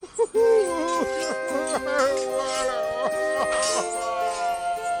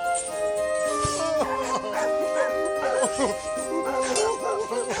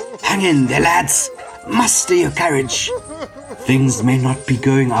Hang in there, lads. Muster your courage. Things may not be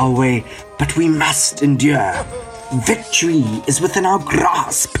going our way, but we must endure. Victory is within our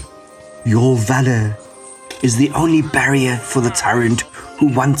grasp. Your valor is the only barrier for the tyrant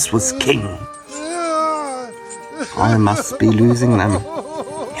who once was king. I must be losing them.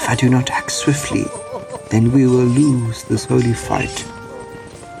 If I do not act swiftly, then we will lose this holy fight.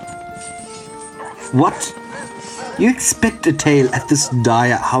 What? You expect a tale at this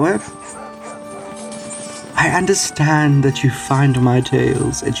dire hour? I understand that you find my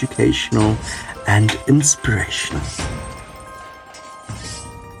tales educational and inspirational.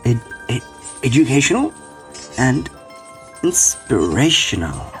 Educational and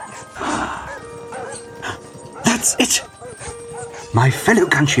inspirational. That's it! My fellow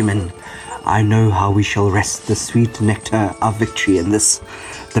countrymen, I know how we shall wrest the sweet nectar of victory in this,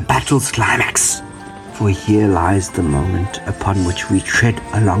 the battle's climax. For here lies the moment upon which we tread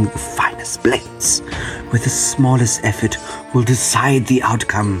along the finest blades, where the smallest effort will decide the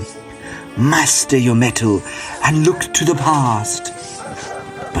outcome. Master your mettle and look to the past.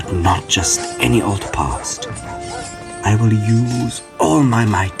 But not just any old past. I will use all my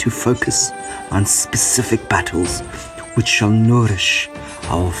might to focus on specific battles which shall nourish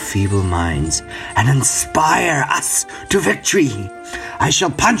our feeble minds and inspire us to victory. I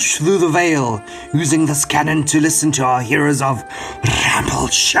shall punch through the veil, using this cannon to listen to our heroes of Ramble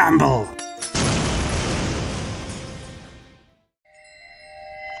Shamble.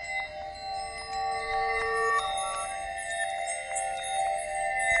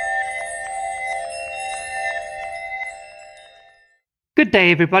 Good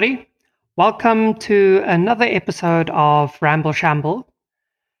day, everybody. Welcome to another episode of Ramble Shamble.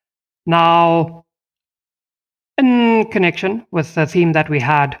 Now, in connection with the theme that we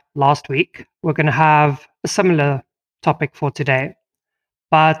had last week, we're going to have a similar topic for today.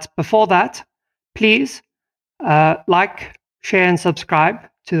 But before that, please like, share, and subscribe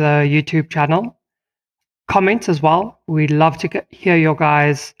to the YouTube channel. Comment as well. We'd love to hear your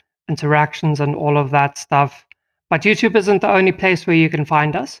guys' interactions and all of that stuff. But YouTube isn't the only place where you can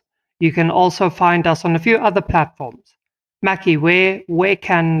find us. You can also find us on a few other platforms. Mackie, where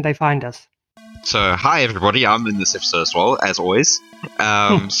can they find us? So, hi everybody, I'm in this episode as well, as always.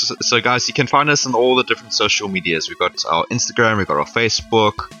 So guys, you can find us on all the different social medias. We've got our Instagram, we've got our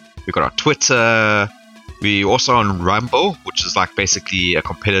Facebook, we've got our Twitter. We're also on Rumble, which is like basically a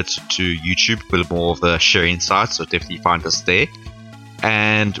competitor to YouTube, but more of the sharing side, so definitely find us there.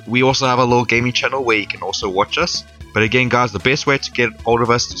 And we also have a little gaming channel where you can also watch us. But again, guys, the best way to get hold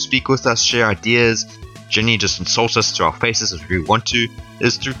of us, to speak with us, share ideas, genuinely just insult us to our faces if you want to,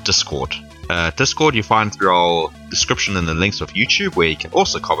 is through Discord. Discord you find through our description in the links of YouTube, where you can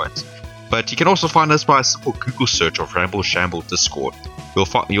also comment. But you can also find us by a simple Google search of Ramble Shamble Discord.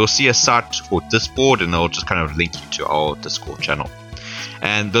 You'll see a site for Discord, and it'll just kind of link you to our Discord channel.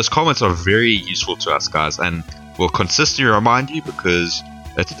 And those comments are very useful to us, guys, and we'll consistently remind you because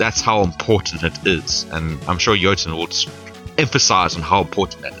that's how important it is. And I'm sure Jotun will emphasize on how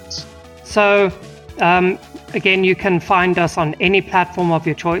important that is. So, again, you can find us on any platform of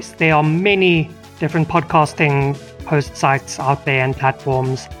your choice. There are many different podcasting host sites out there and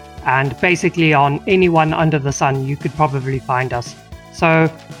platforms. And basically on anyone under the sun, you could probably find us.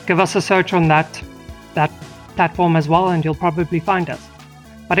 So give us a search on that platform as well, and you'll probably find us.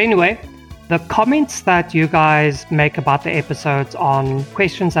 But anyway, the comments that you guys make about the episodes on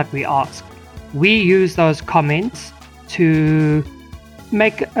questions that we ask, we use those comments to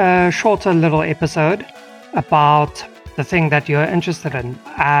make a shorter little episode about the thing that you're interested in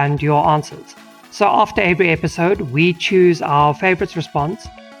and your answers. So after every episode, we choose our favorite response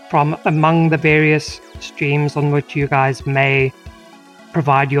from among the various streams on which you guys may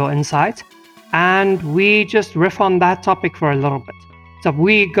provide your insight, and we just riff on that topic for a little bit. So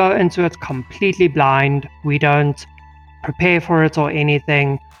we go into it completely blind. We don't prepare for it or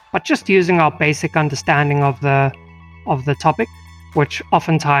anything, but just using our basic understanding of the topic, which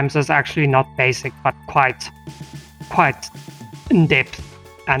oftentimes is actually not basic, but quite in depth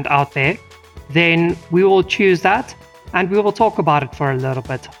and out there. Then we will choose that and we will talk about it for a little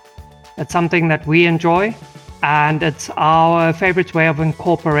bit. It's something that we enjoy, and it's our favorite way of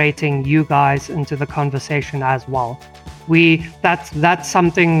incorporating you guys into the conversation as well. That's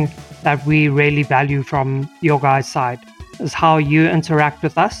something that we really value from your guys' side, is how you interact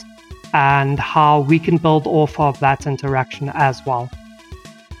with us and how we can build off of that interaction as well.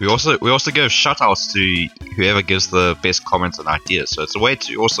 We also give shout outs to whoever gives the best comments and ideas. So it's a way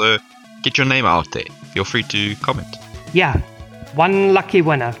to also get your name out there. Feel free to comment. Yeah, one lucky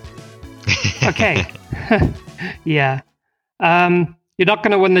winner. Okay. Yeah. You're not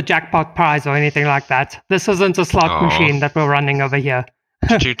going to win the jackpot prize or anything like that. This isn't a slot machine that we're running over here.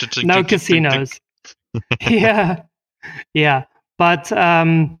 No casinos. Yeah. Yeah. But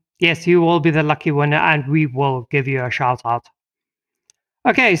yes, you will be the lucky winner and we will give you a shout out.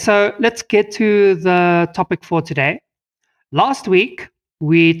 Okay, so let's get to the topic for today. Last week,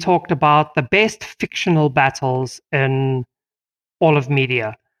 we talked about the best fictional battles in all of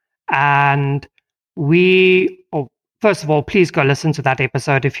media. And first of all, please go listen to that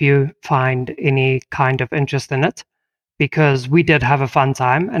episode if you find any kind of interest in it, because we did have a fun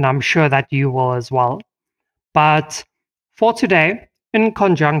time, and I'm sure that you will as well. But for today, in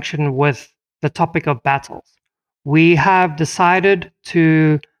conjunction with the topic of battles, we have decided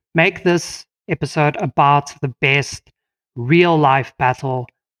to make this episode about the best real life battle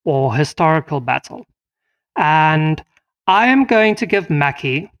or historical battle. And I am going to give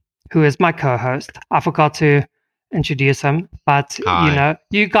Mackie, who is my co-host, I forgot to introduce him, but Hi.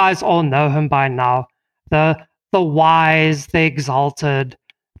 you guys all know him by now. The wise, the exalted,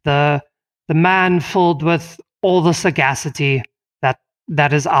 the man filled with all the sagacity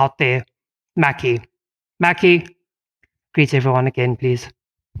that is out there. Mackie, greet everyone again, please.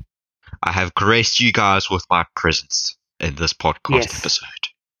 I have graced you guys with my presence in this podcast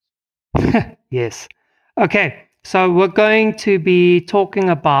episode. Yes. Okay, so we're going to be talking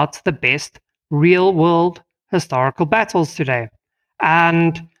about the best real world historical battles today.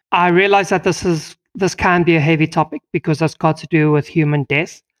 And I realize that this can be a heavy topic because it's got to do with human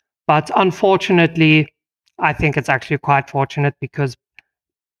death. But unfortunately, I think it's actually quite fortunate because,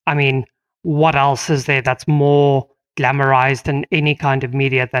 I mean, what else is there that's more glamorized in any kind of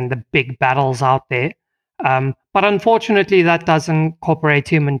media than the big battles out there? But unfortunately, that does incorporate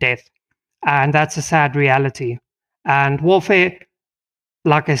human death. And that's a sad reality. And warfare,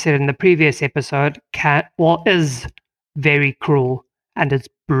 like I said in the previous episode, is very cruel and it's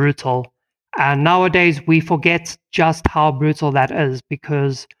brutal. And nowadays we forget just how brutal that is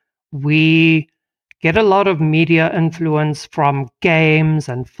because we get a lot of media influence from games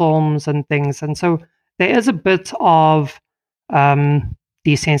and films and things. And so there is a bit of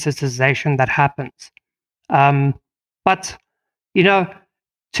desensitization that happens. But,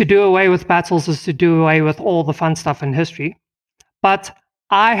 to do away with battles is to do away with all the fun stuff in history. But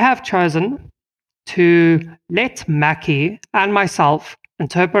I have chosen to let Mackie and myself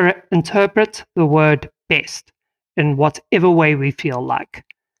interpret the word best in whatever way we feel like.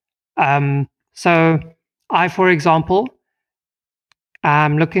 So I, for example,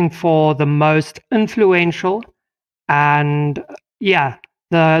 am looking for the most influential and,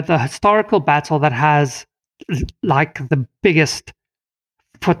 the historical battle that has like the biggest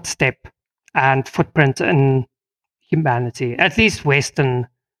footstep and footprint in humanity, at least Western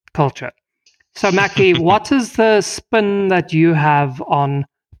culture. So, Mackie, what is the spin that you have on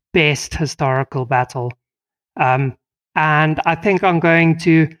best historical battle? And I think I'm going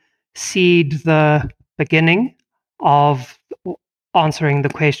to cede the beginning of answering the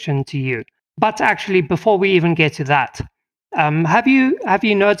question to you. But actually, before we even get to that, have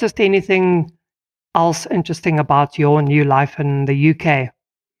you noticed anything else interesting about your new life in the UK?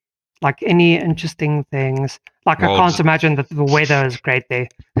 Like any interesting things? Like, well, I can't imagine that the weather is great there.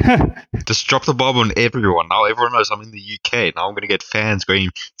 Just drop the bomb on everyone. Now everyone knows I'm in the UK. Now I'm going to get fans going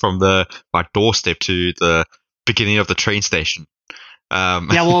from my doorstep to the beginning of the train station.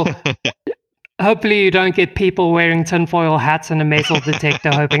 Well, hopefully you don't get people wearing tinfoil hats and a metal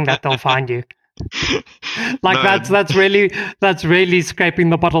detector hoping that they'll find you. Like, no. that's really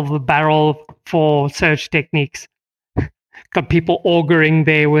scraping the bottom of the barrel for search techniques. Got people auguring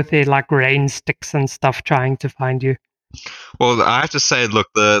there with their like rain sticks and stuff trying to find you. Well, I have to say, look,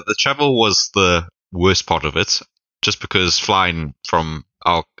 the travel was the worst part of it, just because flying from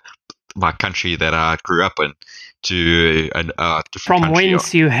my country that I grew up in to a different from country.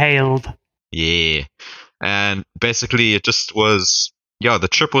 Whence you hailed. Yeah, and basically it just was. Yeah, the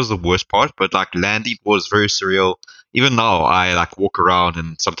trip was the worst part, but like landing was very surreal. Even now, I like walk around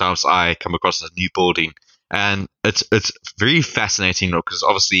and sometimes I come across a new building. And it's very fascinating because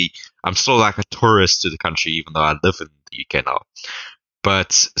obviously I'm still like a tourist to the country, even though I live in the UK now.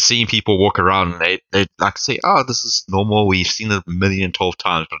 But seeing people walk around, and they like say, "Oh, this is normal. We've seen it 1,012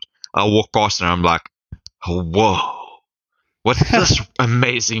 times." But I'll walk past and I'm like, "Oh, whoa! What's this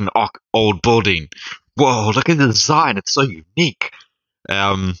amazing old building? Whoa! Look at the design. It's so unique."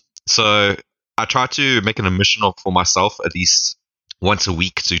 So I try to make an admission for myself at least once a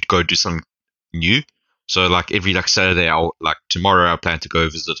week to go do something new. So like every Saturday, tomorrow I plan to go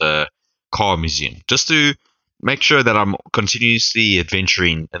visit a car museum just to make sure that I'm continuously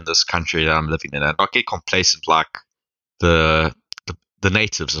adventuring in this country that I'm living in and not get complacent like the the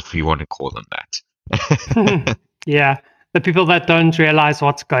natives, if you want to call them that. Yeah, the people that don't realize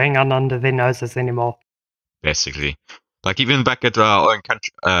what's going on under their noses anymore. Basically, like even back at our own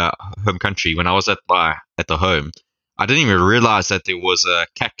country, home country, when I was at the home, I didn't even realize that there was a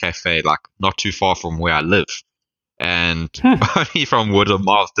cat cafe like not too far from where I live, and only from word of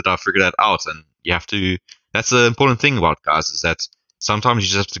mouth did I figure that out. And you have to. That's the important thing about guys, is that sometimes you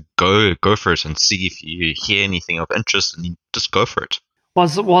just have to go for it and see if you hear anything of interest, and you just go for it.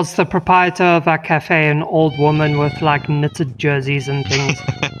 Was the proprietor of that cafe an old woman with like knitted jerseys and things,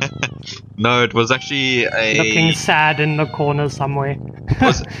 No, it was actually looking sad in the corner somewhere?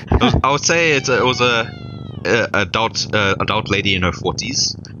 I would say it was a adult lady in her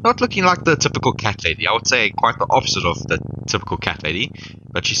 40s, not looking like the typical cat lady. I would say quite the opposite of the typical cat lady,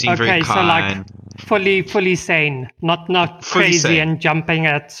 but she seemed very kind. So like fully sane, not Fully crazy sane. and jumping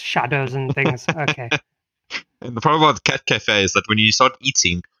at shadows and things. Okay. And the problem about the cat cafe is that when you start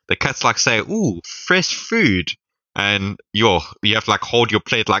eating, the cats like say, "Ooh, fresh food," and you have to like hold your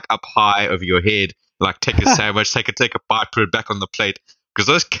plate like up high over your head, like take a sandwich, take a bite, put it back on the plate, because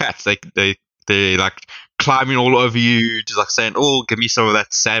those cats they like climbing all over you, just like saying, "Oh, give me some of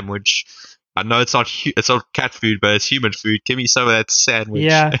that sandwich." I know it's not cat food, but it's human food. Give me some of that sandwich.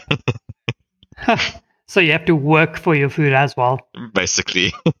 Yeah. So you have to work for your food as well.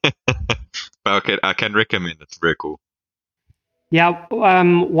 Basically. But I can recommend it. It's very cool. Yeah,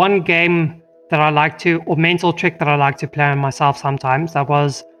 one game that I like to, or mental trick that I like to play on myself sometimes, that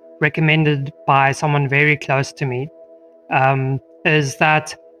was recommended by someone very close to me, is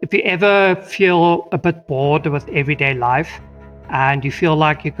that if you ever feel a bit bored with everyday life and you feel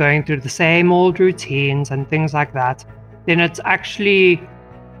like you're going through the same old routines and things like that, then it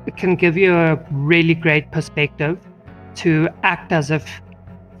can give you a really great perspective to act as if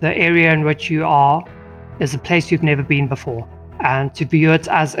the area in which you are is a place you've never been before, and to view it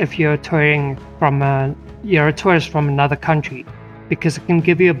as if you're a tourist from another country, because it can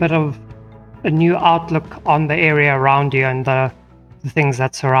give you a bit of a new outlook on the area around you and the things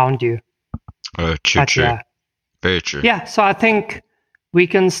that surround you. True. Yeah. Very true. Yeah, so I think we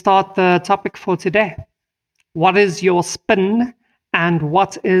can start the topic for today. What is your spin and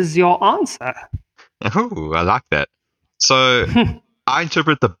what is your answer? Oh, I like that. So I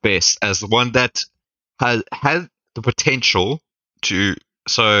interpret the best as the one that has the potential to.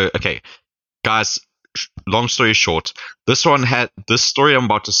 So, okay, guys, long story short, this story I'm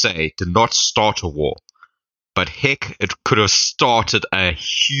about to say did not start a war. But heck, it could have started a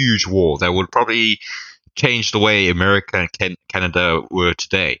huge war that would probably change the way America and Canada were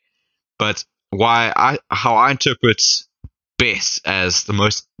today. But how I interpret best as the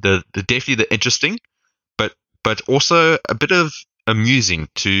definitely the interesting, but also a bit of amusing,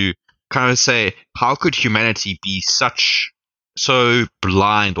 to kind of say, how could humanity be so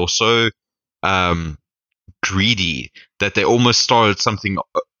blind or so greedy that they almost started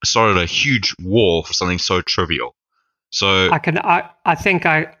a huge war for something so trivial. So I think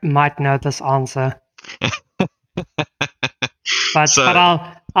I might know this answer.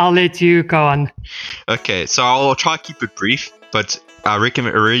 but I'll let you go on. Okay, so I'll try to keep it brief, but I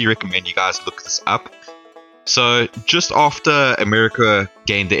really recommend you guys look this up. So just after America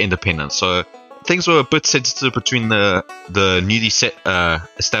gained their independence, so things were a bit sensitive between the newly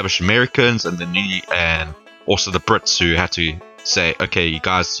established Americans and also the Brits, who had to say, okay, you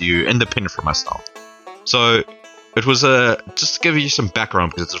guys, you're independent from us now. So it was just to give you some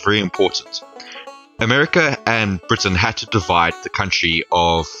background, because it's very important. America and Britain had to divide the country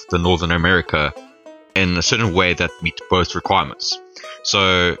of the Northern America in a certain way that meet both requirements.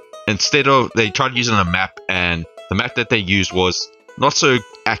 So instead of, they tried using a map, and the map that they used was not so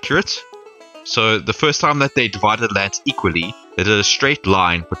accurate. So the first time that they divided land equally, they did a straight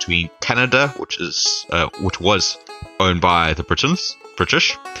line between Canada, which was owned by the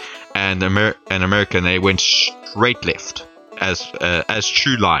British, and America, and they went straight left as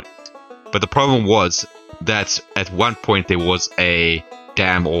true line. But the problem was that at one point there was a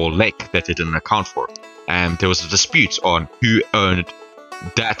dam or lake that they didn't account for, and there was a dispute on who owned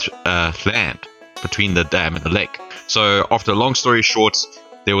that land between the dam and the lake. So after a long story short,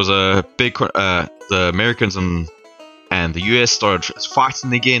 there was a big the Americans and the US started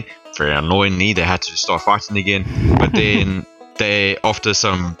fighting again. Very annoyingly, they had to start fighting again. But then after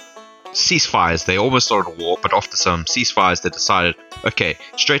some ceasefires, they almost started a war, but after some ceasefires, they decided, okay,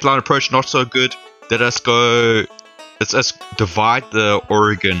 straight line approach, not so good. Let's divide the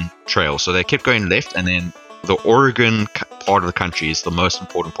Oregon Trail. So they kept going left, and then the Oregon part of the country is the most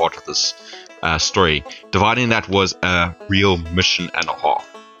important part of this story. Dividing that was a real mission and a half,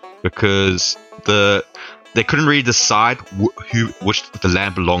 because the they couldn't really decide which the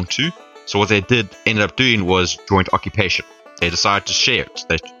land belonged to. So what they ended up doing was joint occupation. They decided to share it.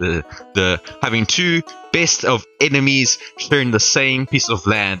 The having two best of enemies sharing the same piece of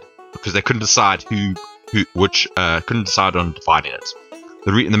land because they couldn't decide couldn't decide on dividing it.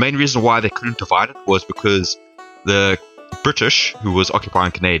 The main reason why they couldn't divide it was because the British, who was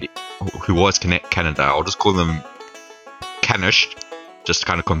occupying Canada, I'll just call them Canish, just to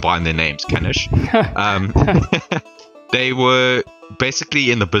kind of combine their names, Canish. They were basically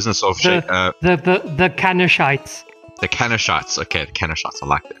in the business of the Canishites. The Canishites, okay, the Canishites, I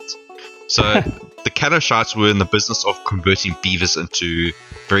like that. So the Canishites were in the business of converting beavers into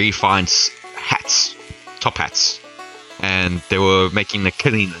very fine hats, top hats, and they were making a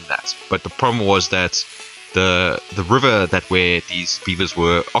killing in that. But the problem was that the river where these beavers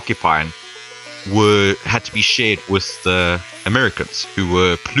were occupying had to be shared with the Americans, who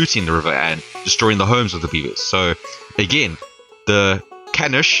were polluting the river and destroying the homes of the beavers. So again, the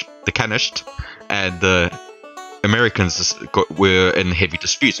Canish and the Americans were in heavy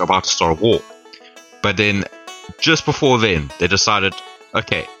disputes about to start a war. But then, just before then, they decided,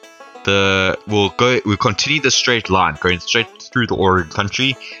 okay, we'll continue the straight line, going straight through the Oregon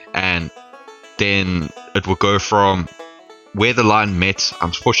country, and then it will go from where the line met.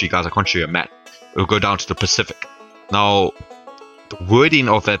 Unfortunately, guys, I can't show you a map. It will go down to the Pacific. Now, the wording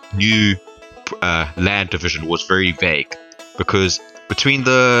of that new land division was very vague, because between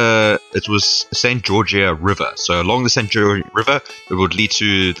it was St. Georgia River. So along the St. Georgia River, it would lead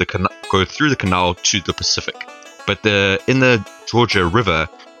to go through the canal to the Pacific. But in the Georgia River,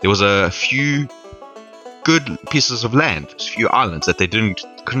 there was a few good pieces of land, a few islands that they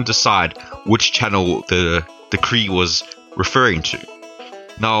couldn't decide which channel the decree was referring to.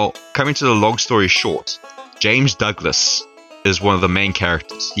 Now, coming to the long story short, James Douglas is one of the main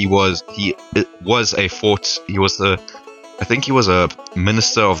characters. He was a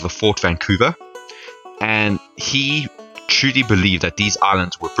minister of the Fort Vancouver, and he truly believed that these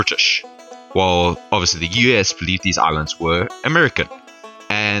islands were British, while obviously the US believed these islands were American.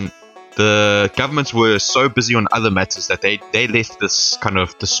 And the governments were so busy on other matters that they left this kind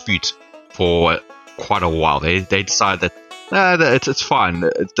of dispute for quite a while. They decided that it's fine.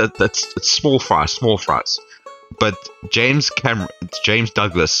 It's small fries. But James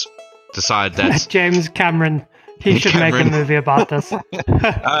Douglas decided that James Cameron. He should make a movie about this.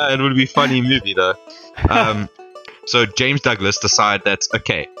 It would be a funny movie though. So James Douglas decided that,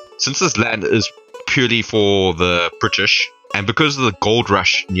 okay, since this land is purely for the British, and because of the gold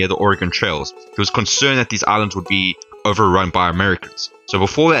rush near the Oregon trails, he was concerned that these islands would be overrun by Americans. So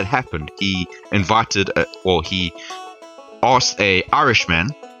before that happened, he asked a Irishman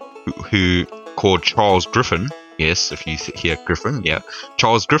who called Charles Griffin. Yes, if you hear Griffin, yeah,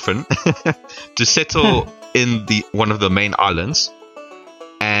 Charles Griffin, to settle in one of the main islands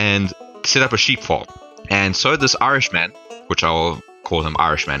and set up a sheep farm. And so this Irishman, which I'll call him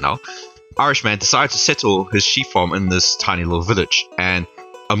Irishman now, decided to settle his sheep farm in this tiny little village. And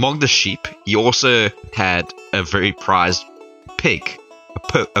among the sheep, he also had a very prized pig,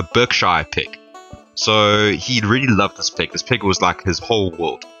 a Berkshire pig. So he really loved this pig. This pig was like his whole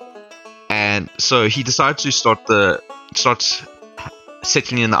world. And so he decided to start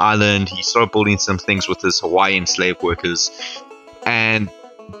settling in the island. He started building some things with his Hawaiian slave workers. And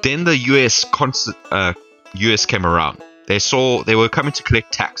then the US came around. They were coming to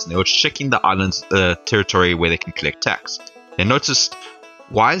collect tax, and they were checking the island's territory where they can collect tax. They noticed,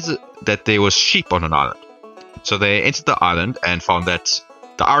 why is it that there was sheep on an island? So they entered the island and found that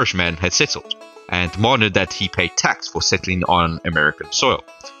the Irishman had settled and demanded that he pay tax for settling on American soil.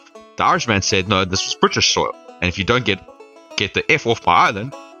 The Irishman said, no, this was British soil, and if you don't get the F off my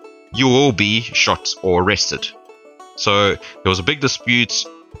island, you will be shot or arrested. So there was a big dispute.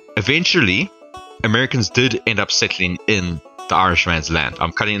 Eventually, Americans did end up settling in the Irishman's land.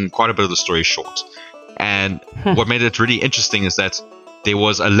 I'm cutting quite a bit of the story short. And what made it really interesting is that there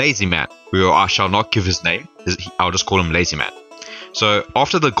was a lazy man, who I shall not give his name. I'll just call him Lazy Man. So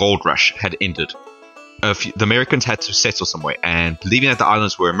after the gold rush had ended, the Americans had to settle somewhere, and believing that the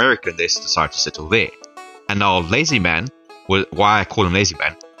islands were American, they decided to settle there. And now Lazy Man, why I call him Lazy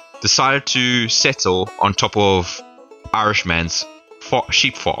Man, decided to settle on top of Irishman's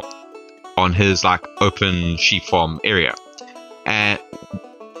sheep farm, on his open sheep farm area. And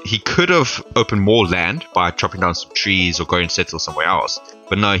he could have opened more land by chopping down some trees or going to settle somewhere else,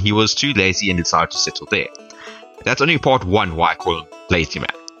 but no, he was too lazy and decided to settle there. That's only part one why I call him Lazy Man.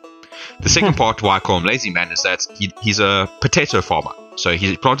 The second part why I call him Lazy Man is that he's a potato farmer. So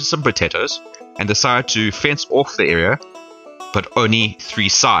he planted some potatoes and decided to fence off the area, but only 3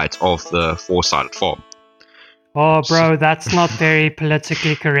 sides of the 4-sided farm. Oh, bro, that's not very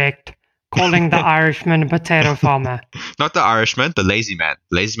politically correct. Calling the Irishman a potato farmer. Not the Irishman, the lazy man.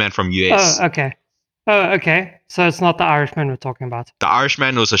 Lazy man from US. Oh, okay. Oh, okay. So it's not the Irishman we're talking about. The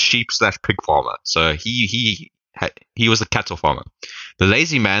Irishman was a sheep/pig farmer. So he was a cattle farmer. The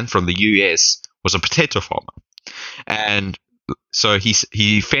lazy man from the US was a potato farmer. And so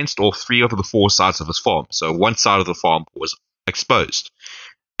he fenced off 3 of the 4 sides of his farm. So one side of the farm was exposed.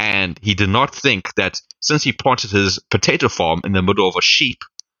 And he did not think that since he planted his potato farm in the middle of a sheep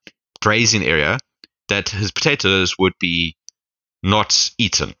grazing area, that his potatoes would be not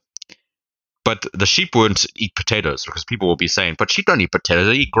eaten. But the sheep wouldn't eat potatoes because people will be saying, but sheep don't eat potatoes,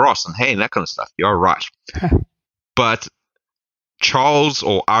 they eat grass and hay and that kind of stuff. You're right. But Charles,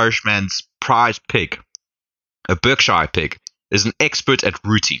 or Irishman's prized pig, a Berkshire pig, is an expert at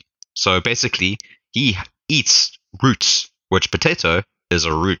rooting. So basically, he eats roots, which potato is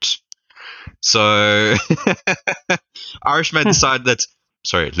a root. So Irishman decided that,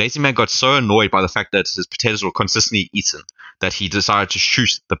 Lazy Man got so annoyed by the fact that his potatoes were consistently eaten that he decided to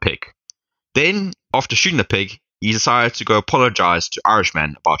shoot the pig. Then, after shooting the pig, he decided to go apologize to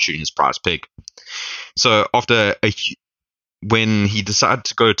Irishman about shooting his prize pig. So when he decided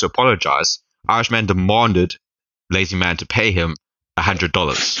to go to apologize, Irishman demanded Lazy Man to pay him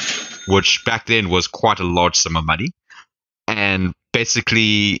 $100, which back then was quite a large sum of money. And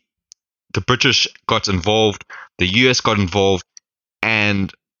basically, the British got involved, the US got involved,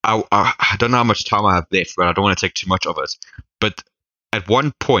 and I don't know how much time I have left, but I don't want to take too much of it. But at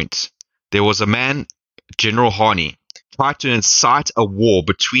one point, there was a man, General Harney, tried to incite a war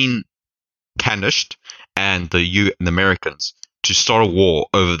between Canisht and the Americans to start a war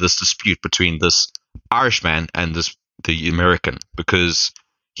over this dispute between this Irishman and the American, because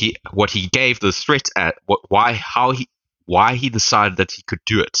what he gave the threat at why he decided that he could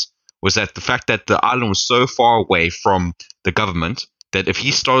do it was that the fact that the island was so far away from the government that if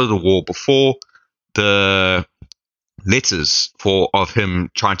he started a war before the letters of him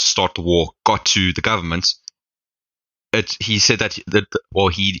trying to start the war got to the government, he said that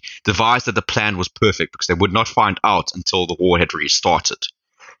he devised that the plan was perfect because they would not find out until the war had restarted.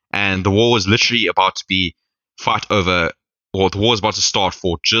 And the war was literally about to be the war was about to start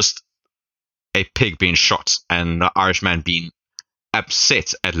for just a pig being shot and the Irishman being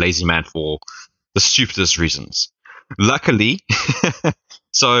upset at Lazy Man for the stupidest reasons. Luckily,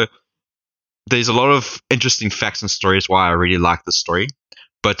 so there's a lot of interesting facts and stories why I really like this story,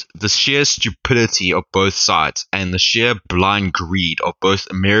 but the sheer stupidity of both sides and the sheer blind greed of both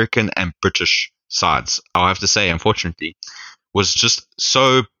American and British sides, I'll have to say, unfortunately, was just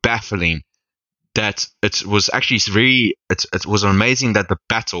so baffling that it was actually it was amazing that the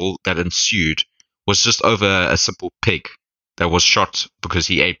battle that ensued was just over a simple pig that was shot because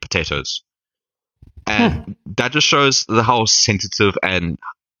he ate potatoes. And that just shows how sensitive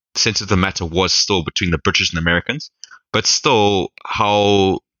the matter was still between the British and Americans, but still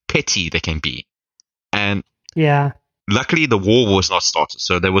how petty they can be. And yeah, luckily the war was not started,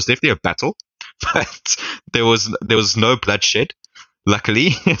 so there was definitely a battle, but there was no bloodshed.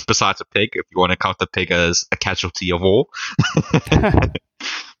 Luckily, besides a pig, if you want to count the pig as a casualty of war.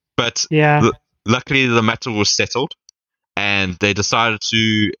 But yeah. Luckily the matter was settled, and they decided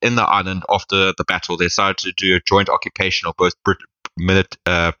to, in the island after the battle, they decided to do a joint occupation of both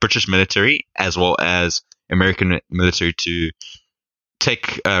British military as well as American military to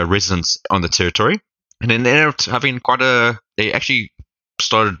take residence on the territory. And then they ended up having they actually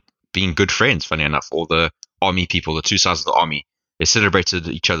started being good friends, funny enough, all the army people, the two sides of the army. They celebrated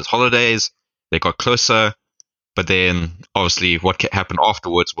each other's holidays, they got closer, but then obviously what happened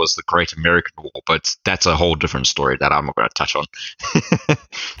afterwards was the Great American War, but that's a whole different story that I'm not going to touch on.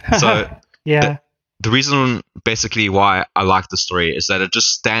 So yeah. The reason basically why I like the story is that it just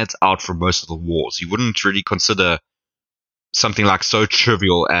stands out from most of the wars. You wouldn't really consider something like so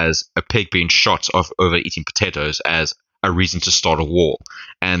trivial as a pig being shot over eating potatoes as a reason to start a war.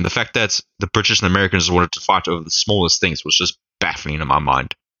 And the fact that the British and Americans wanted to fight over the smallest things was just baffling in my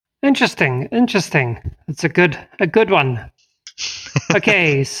mind. Interesting. It's a good one.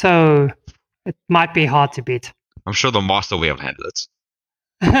 Okay, so it might be hard to beat. I'm sure the master will handle it.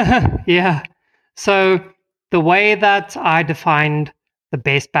 Yeah. So the way that I defined the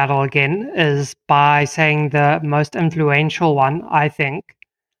best battle again is by saying the most influential one, I think,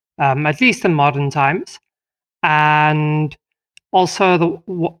 at least in modern times. And also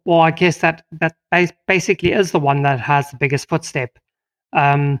I guess that basically is the one that has the biggest footstep.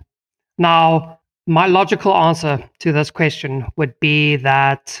 Now, my logical answer to this question would be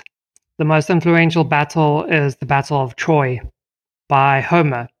that the most influential battle is the Battle of Troy by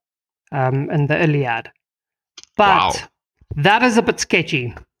Homer in the Iliad. But that is a bit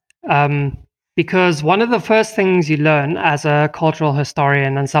sketchy, because one of the first things you learn as a cultural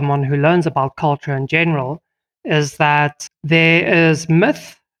historian and someone who learns about culture in general is that there is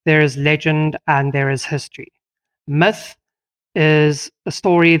myth, there is legend, and there is history. Myth is a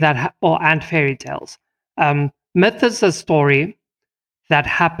story that, and fairy tales. Myth is a story that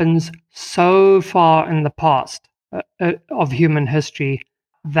happens so far in the past of human history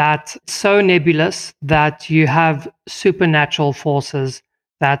that so nebulous that you have supernatural forces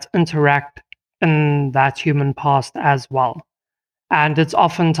that interact in that human past as well. And it's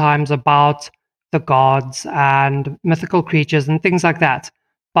oftentimes about the gods and mythical creatures and things like that.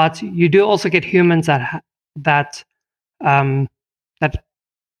 But you do also get humans that live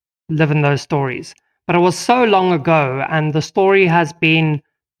in those stories. But it was so long ago, and the story has been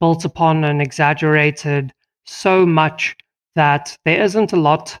built upon and exaggerated so much that there isn't a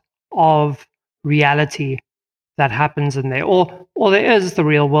lot of reality that happens in there. Or there is the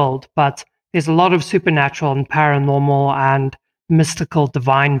real world, but there's a lot of supernatural and paranormal and mystical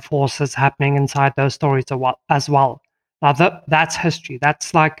divine forces happening inside those stories as well. Now, that's history.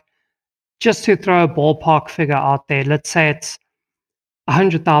 That's like, just to throw a ballpark figure out there, let's say it's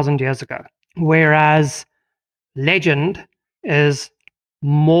 100,000 years ago. Whereas legend is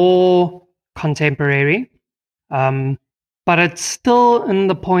more contemporary, but it's still in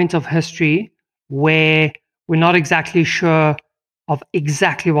the point of history where we're not exactly sure of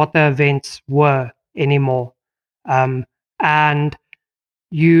exactly what the events were anymore. And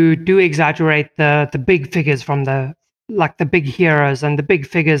you do exaggerate the big figures from the big heroes and the big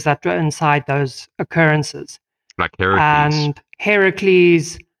figures that were inside those occurrences. Like Heracles. And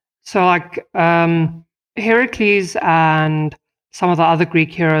Heracles. So Heracles and some of the other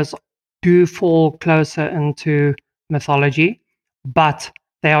Greek heroes do fall closer into mythology, but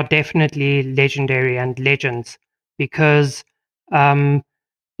they are definitely legendary and legends because a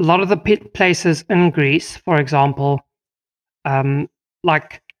lot of the places in Greece, for example,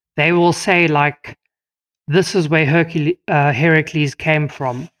 they will say this is where Heracles came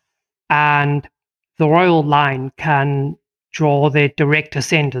from, and the royal line can draw their direct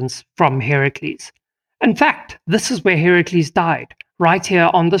descendants from Heracles. In fact, this is where Heracles died, right here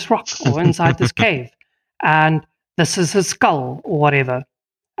on this rock or inside this cave. And this is his skull or whatever.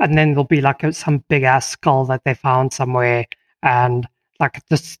 And then there'll be some big ass skull that they found somewhere, and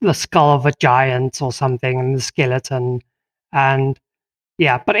the skull of a giant or something, and the skeleton. And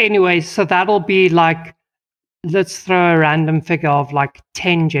yeah, but anyway, so that'll be let's throw a random figure of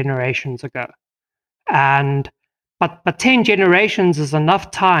 10 generations ago. But 10 generations is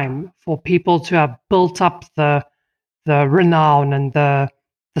enough time for people to have built up the renown and the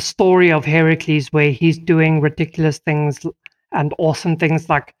story of Heracles, where he's doing ridiculous things and awesome things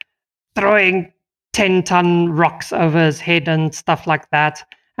like throwing 10-ton rocks over his head and stuff like that.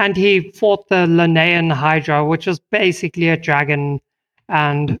 And he fought the Linnaean Hydra, which is basically a dragon,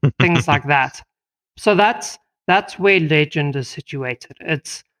 and things like that. So that's where legend is situated.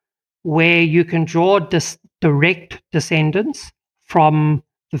 It's where you can draw direct descendants from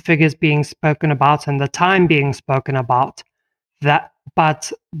the figures being spoken about and the time being spoken about.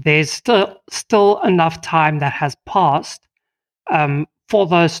 But there's still enough time that has passed for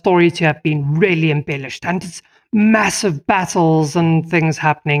the story to have been really embellished, and it's massive battles and things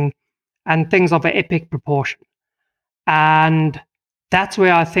happening, and things of an epic proportion. And that's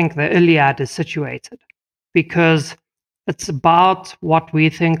where I think the Iliad is situated, because it's about what we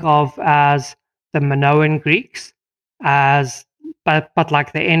think of as the Minoan Greeks, but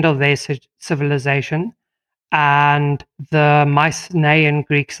like the end of their civilization, and the Mycenaean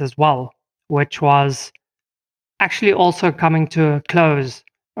Greeks as well, which was actually also coming to a close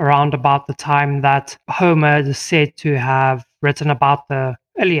around about the time that Homer is said to have written about the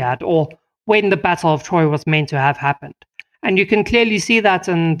Iliad, or when the Battle of Troy was meant to have happened. And you can clearly see that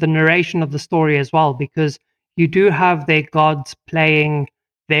in the narration of the story as well, because you do have their gods playing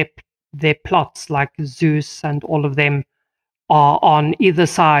their plots, like Zeus and all of them are on either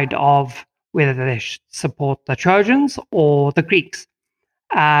side of whether they support the Trojans or the Greeks.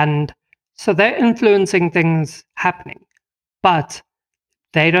 And so they're influencing things happening, but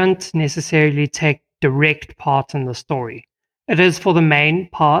they don't necessarily take direct part in the story. It is, for the main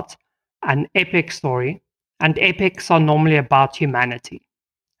part, an epic story, and epics are normally about humanity.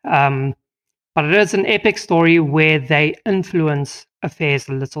 But it is an epic story where they influence affairs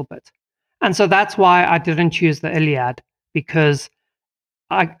a little bit. And so that's why I didn't choose the Iliad, because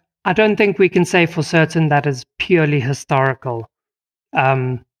I don't think we can say for certain that is purely historical.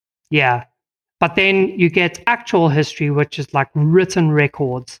 Yeah. But then you get actual history, which is like written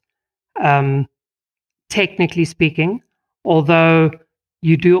records technically speaking, although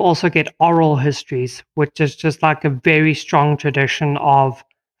you do also get oral histories, which is just like a very strong tradition of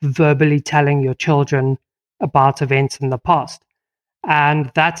verbally telling your children about events in the past.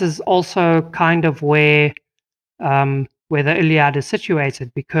 And that is also kind of where the Iliad is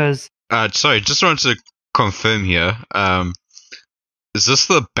situated, because sorry, just wanted to confirm here. Is this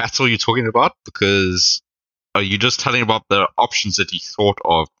the battle you're talking about? Because are you just telling about the options that you thought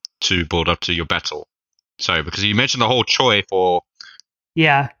of to build up to your battle? Sorry, because you mentioned the whole Troy for...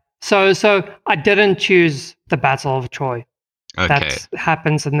 Yeah. So I didn't choose the Battle of Troy. Okay. That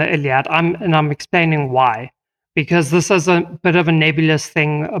happens in the Iliad. I'm explaining why. Because this is a bit of a nebulous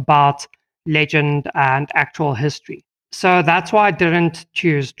thing about legend and actual history. So that's why I didn't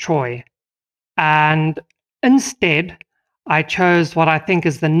choose Troy. And instead, I chose what I think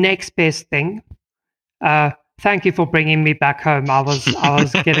is the next best thing. Thank you for bringing me back home. I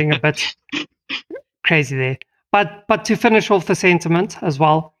was getting a bit crazy there. But to finish off the sentiment as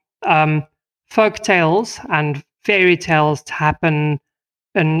well, folk tales and fairy tales happen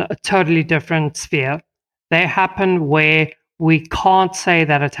in a totally different sphere. They happen where we can't say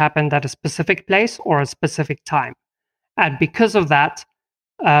that it happened at a specific place or a specific time. And because of that,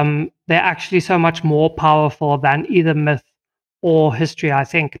 they're actually so much more powerful than either myth or history, I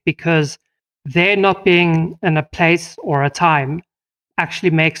think, because they're not being in a place or a time actually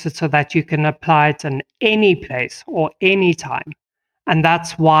makes it so that you can apply it in any place or any time. And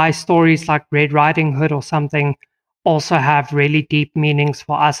that's why stories like Red Riding Hood or something also have really deep meanings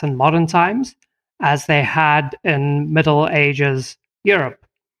for us in modern times, as they had in Middle Ages Europe,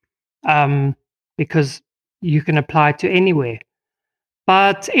 because you can apply it to anywhere.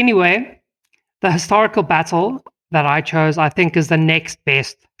 But anyway, the historical battle that I chose, I think, is the next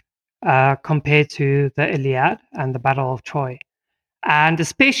best compared to the Iliad and the Battle of Troy. And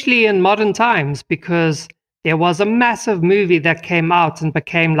especially in modern times, because there was a massive movie that came out and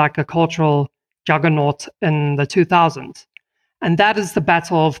became like a cultural juggernaut in the 2000s. And that is the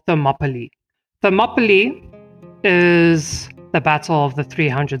Battle of Thermopylae. Thermopylae is the Battle of the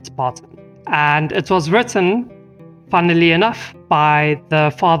 300 Spartans. And it was written, funnily enough, by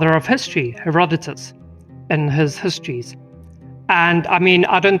the father of history, Herodotus, in his histories. And I mean,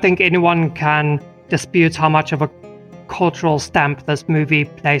 I don't think anyone can dispute how much of a cultural stamp this movie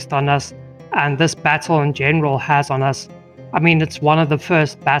placed on us and this battle in general has on us. I mean, it's one of the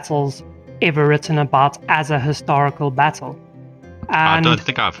first battles ever written about as a historical battle. And I don't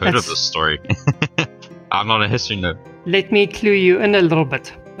think I've heard of this story. I'm not a history nerd. Let me clue you in a little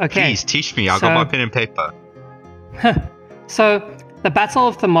bit. Okay. Please teach me. I've got my pen and paper. So, the Battle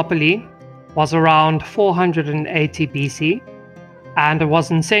of Thermopylae was around 480 BC, and it was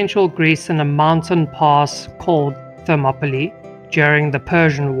in central Greece in a mountain pass called Thermopylae during the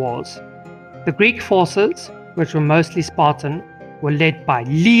Persian Wars. The Greek forces, which were mostly Spartan, were led by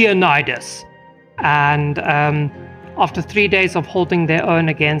Leonidas, and after 3 days of holding their own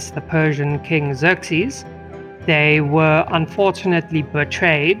against the Persian king Xerxes, they were unfortunately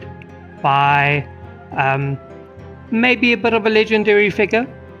betrayed by maybe a bit of a legendary figure,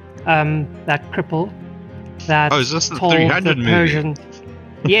 that cripple that is this the told 300 the Persians.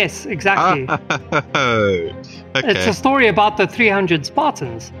 Yes, exactly. Okay. It's a story about the 300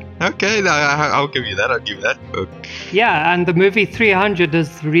 Spartans. Okay, I'll give you that. Yeah, and the movie 300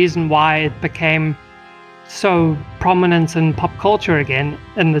 is the reason why it became so prominent in pop culture again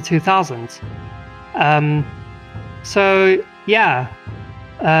in the 2000s.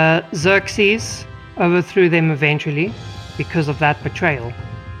 Xerxes overthrew them eventually because of that betrayal.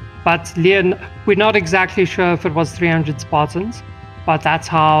 But we're not exactly sure if it was 300 Spartans, but that's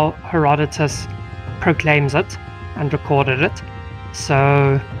how Herodotus proclaims it and recorded it.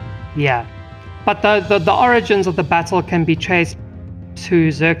 So, yeah. But the origins of the battle can be traced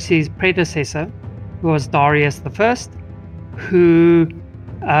to Xerxes' predecessor, who was Darius I, who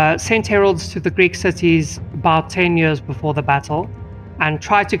sent heralds to the Greek cities about 10 years before the battle and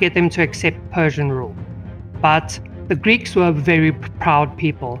tried to get them to accept Persian rule. But the Greeks were a very proud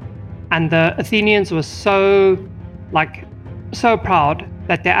people, and the Athenians were so proud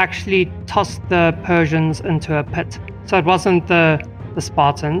that they actually tossed the Persians into a pit. So it wasn't the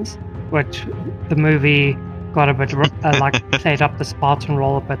Spartans, which the movie got a bit played up the Spartan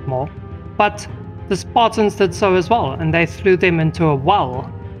role a bit more, but the Spartans did so as well, and they threw them into a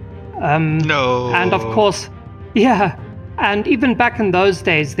well. No. And of course, yeah, and even back in those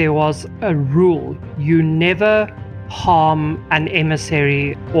days, there was a rule: you never harm an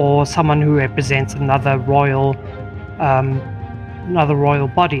emissary or someone who represents another royal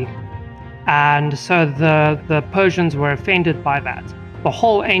body. And so the Persians were offended by that. The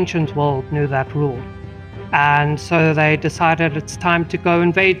whole ancient world knew that rule. And so they decided it's time to go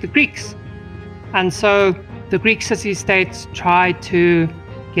invade the Greeks. And so the Greek city-states tried to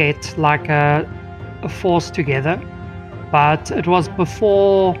get like a force together, but it was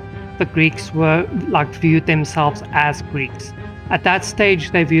before the Greeks were like viewed themselves as Greeks. At that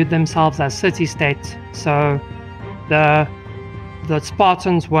stage, they viewed themselves as city-states. So the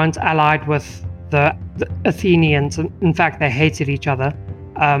Spartans weren't allied with the Athenians. In fact, they hated each other.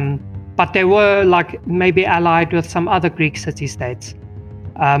 But they were like maybe allied with some other Greek city-states.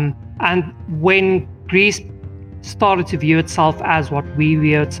 And when Greece started to view itself as what we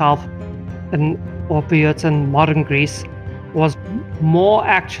view itself or view it in modern Greece, was more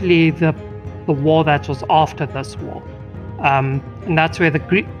actually the war that was after this war. And that's where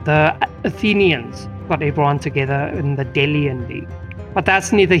the Athenians got everyone together in the Delian League. But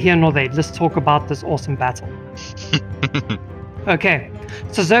that's neither here nor there. Let's talk about this awesome battle. Okay,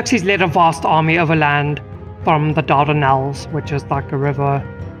 so Xerxes led a vast army overland from the Dardanelles, which is like a river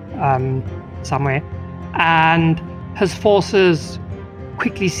somewhere, and his forces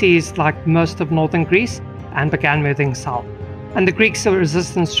quickly seized like most of northern Greece and began moving south. And the Greeks'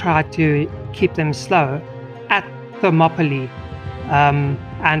 resistance tried to keep them slow at Thermopylae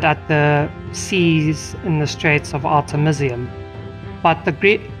and at the seas in the Straits of Artemisium. But the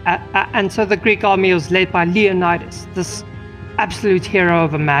Greek army was led by Leonidas, this absolute hero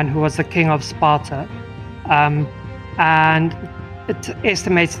of a man who was the king of Sparta, and it's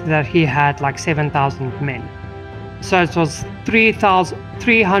estimated that he had like 7,000 men. So it was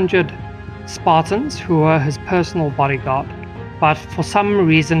 300 Spartans who were his personal bodyguard. But for some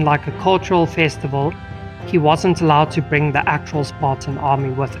reason, like a cultural festival, he wasn't allowed to bring the actual Spartan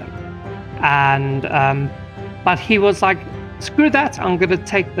army with him. And but he was like, screw that, I'm going to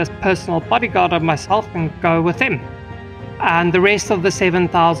take this personal bodyguard of myself and go with him. And the rest of the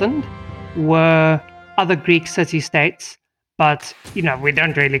 7,000 were other Greek city-states, but, you know, we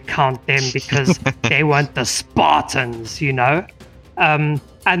don't really count them because they weren't the Spartans, you know. And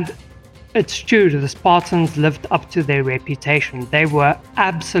it's true, the Spartans lived up to their reputation. They were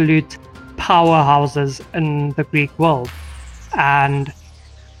absolute powerhouses in the Greek world. And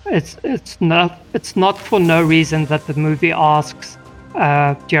it's not for no reason that the movie asks,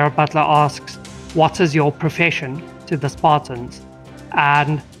 Gerard Butler asks, what is your profession to the Spartans?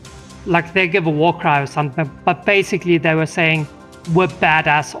 And like they give a war cry or something, but basically they were saying we're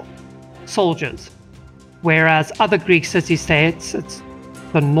badass soldiers. Whereas other Greek city-states, it's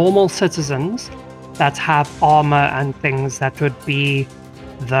the normal citizens that have armor and things that would be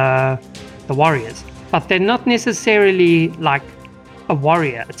the warriors. But they're not necessarily like a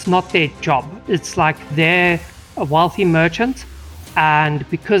warrior. It's not their job. It's like they're a wealthy merchant, and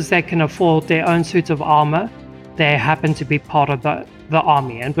because they can afford their own suit of armor, they happen to be part of the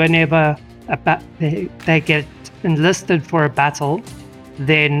army. And whenever they get enlisted for a battle,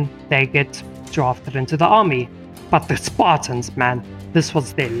 then they get drafted into the army. But the Spartans, man, this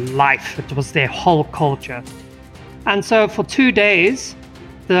was their life. It was their whole culture. And so for 2 days,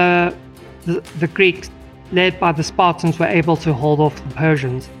 the Greeks, led by the Spartans, were able to hold off the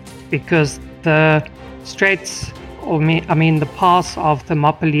Persians because the straits, the pass of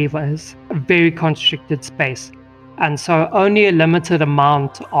Thermopylae was a very constricted space. And so only a limited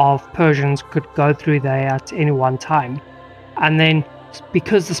amount of Persians could go through there at any one time. And then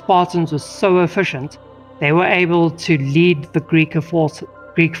because the Spartans were so efficient, they were able to lead the Greek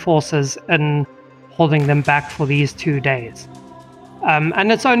forces in holding them back for these 2 days.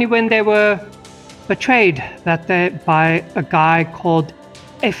 And it's only when they were betrayed by a guy called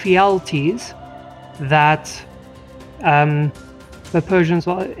Ephialtes that the Persians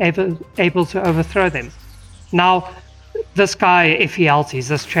were able to overthrow them. Now, this guy Ephialtes,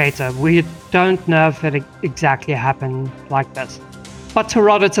 this traitor, we don't know if it exactly happened like this. But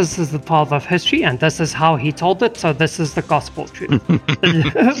Herodotus is the father of history, and this is how he told it, so this is the gospel truth.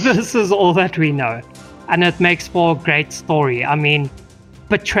 This is all that we know. And it makes for a great story. I mean,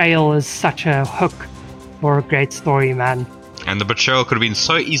 betrayal is such a hook for a great story, man. And the betrayal could have been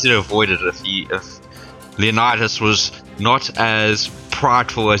so easily avoided if Leonidas was not as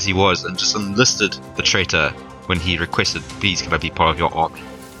prideful as he was and just enlisted the traitor when he requested, please can I be part of your army.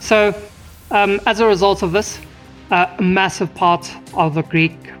 So, as a result of this, a massive part of the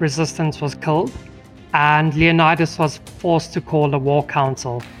Greek resistance was killed, and Leonidas was forced to call a war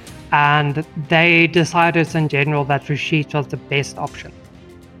council, and they decided in general that retreat was the best option.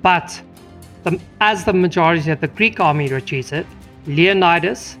 But as the majority of the Greek army retreated,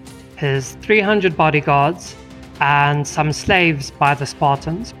 Leonidas, his 300 bodyguards, and some slaves by the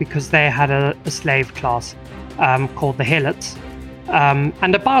Spartans, because they had a slave class called the Helots,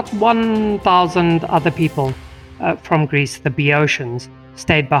 And about 1,000 other people from Greece, the Boeotians,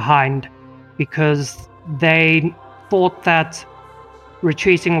 stayed behind because they thought that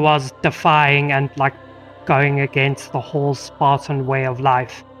retreating was defying and like going against the whole Spartan way of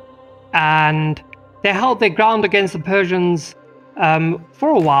life. And they held their ground against the Persians for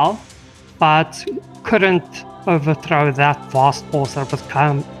a while, but couldn't overthrow that vast force that was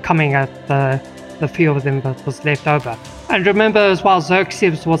coming at the few of them that was left over. And remember as well,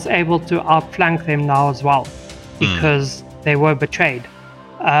 Xerxes was able to outflank them now as well, because they were betrayed.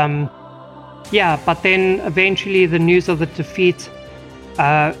 But then eventually the news of the defeat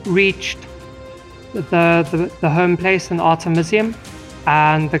reached the home place in Artemisium,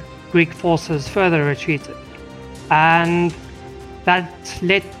 and the Greek forces further retreated. And that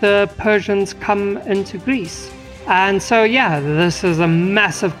let the Persians come into Greece. And so, this is a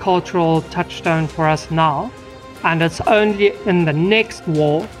massive cultural touchstone for us now. And it's only in the next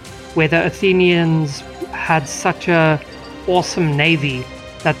war where the Athenians had such a awesome navy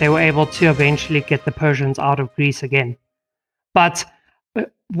that they were able to eventually get the Persians out of Greece again. But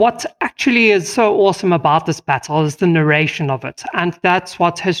what actually is so awesome about this battle is the narration of it. And that's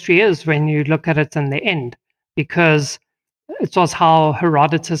what history is when you look at it in the end, because it was how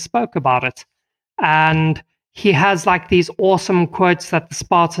Herodotus spoke about it. And he has like these awesome quotes that the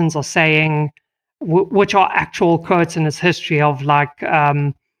Spartans are saying, which are actual quotes in his history of like,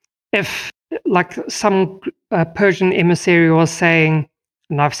 if like some Persian emissary was saying,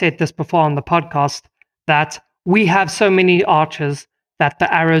 and I've said this before on the podcast, that we have so many archers that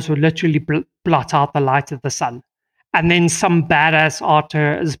the arrows would literally blot out the light of the sun. And then some badass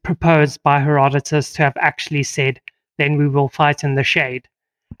archer is proposed by Herodotus to have actually said, then we will fight in the shade.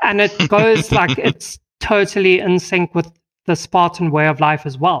 And it goes like it's totally in sync with the Spartan way of life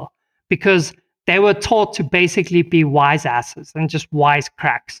as well, because they were taught to basically be wise asses and just wise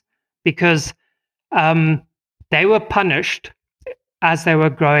cracks, because they were punished as they were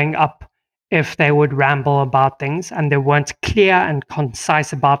growing up if they would ramble about things and they weren't clear and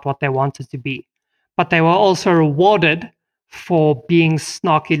concise about what they wanted to be. But they were also rewarded for being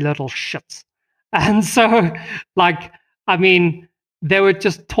snarky little shits. And so, they were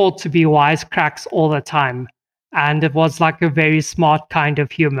just taught to be wisecracks all the time. And it was like a very smart kind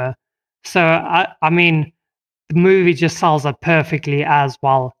of humor. So, the movie just sells it perfectly as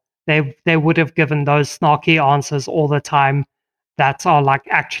well. They would have given those snarky answers all the time that are like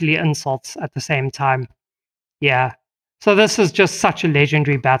actually insults at the same time. Yeah. So this is just such a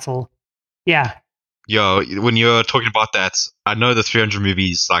legendary battle. Yeah. Yo, when you're talking about that, I know the 300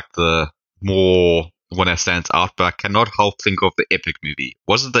 movie is like the more one that stands out, but I cannot help think of the Epic movie.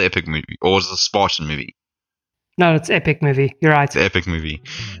 Was it the Epic movie or was it the Spartan movie? No, it's Epic movie. You're right. The Epic movie.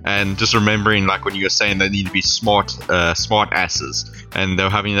 And just remembering, like, when you were saying they need to be smart asses, and they were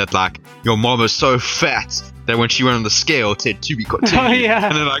having that, like, your mom is so fat that when she went on the scale, it said to be continued. Oh, yeah.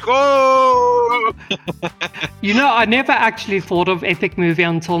 And they're like, oh! I never actually thought of Epic movie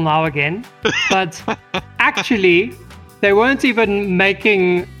until now again. But actually, they weren't even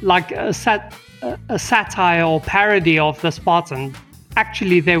making, like, a satire or parody of the Spartan.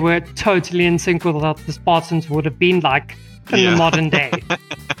 Actually, they were totally in sync with what the Spartans would have been like in the modern day.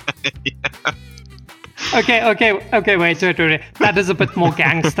 Okay, wait. That is a bit more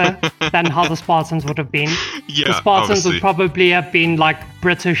gangster than how the Spartans would have been. Yeah, the Spartans obviously would probably have been like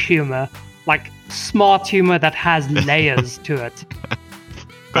British humor, like smart humor that has layers to it.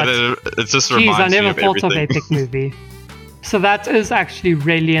 But it just reminds me I never of thought everything. of Epic movie. So that is actually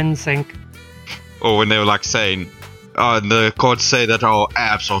really in sync. Or when they were like saying, and the cards say that our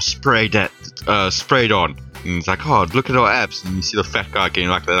abs are sprayed on. And it's like, oh, look at our abs. And you see the fat guy getting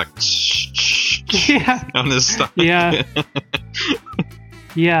like that, like, yeah. on his stomach. Yeah.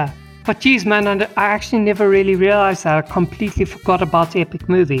 Yeah. But geez, man, I actually never really realized that. I completely forgot about the Epic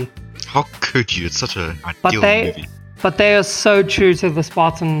movie. How could you? It's such an ideal movie. But they are so true to the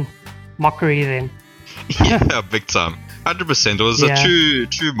Spartan mockery then. Yeah, big time. 100%. It was a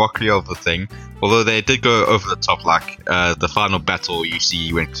true mockery of the thing. Although they did go over the top, like the final battle you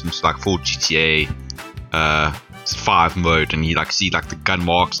see went into like full GTA 5 mode, and you like see like the gun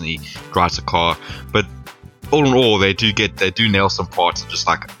marks and he drives a car. But all in all, they do nail some parts and just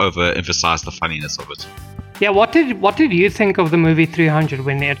like overemphasize the funniness of it. Yeah, what did you think of the movie 300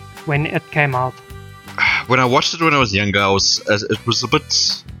 when it came out? When I watched it when I was younger, it was a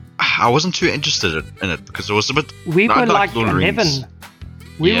bit. I wasn't too interested in it because it was a bit. We were like 11. Rings.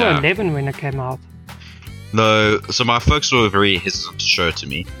 We were 11 when it came out. No, so my folks were very hesitant to show it to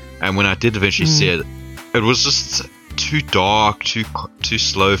me, and when I did eventually see it, it was just too dark, too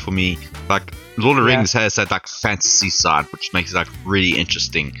slow for me. Like Lord of the Rings has that like fantasy side, which makes it like really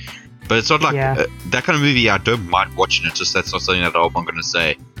interesting. But it's not like that kind of movie. I don't mind watching it. Just that's not something that I'm going to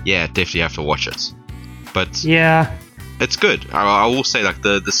say. Yeah, definitely have to watch it. But yeah, it's good. I will say like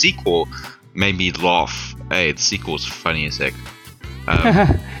the sequel made me laugh. Hey, the sequel's funny as heck.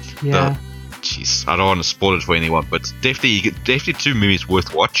 Jeez, I don't want to spoil it for anyone, but definitely 2 movies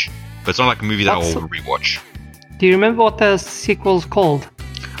worth watch. But it's not like a movie that I will rewatch. Do you remember what the sequel's called?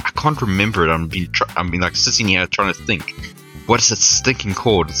 I can't remember it. I'm like sitting here trying to think. What is it stinking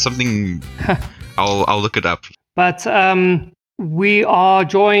called? It's something. I'll look it up. But we are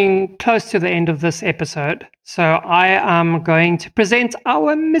drawing close to the end of this episode, so I am going to present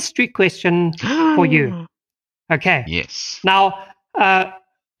our mystery question for you. Okay. Yes. Now,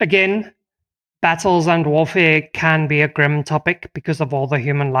 again, battles and warfare can be a grim topic because of all the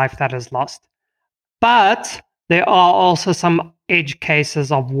human life that is lost. But there are also some edge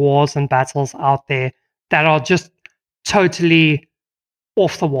cases of wars and battles out there that are just totally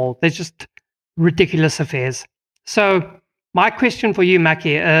off the wall. They're just ridiculous affairs. So my question for you,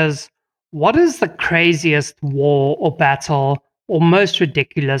 Mackie, is what is the craziest war or battle or most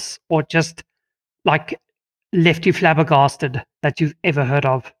ridiculous or just like left you flabbergasted that you've ever heard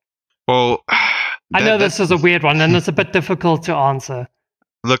of? Well, I know this is a weird one and it's a bit difficult to answer.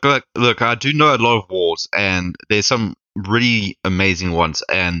 Look, I do know a lot of wars, and there's some really amazing ones.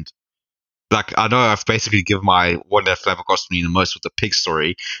 And like, I know I've basically given my one that flabbergasted me the most with the pig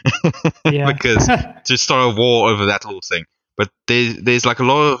story, because to start a war over that little thing. But there's like a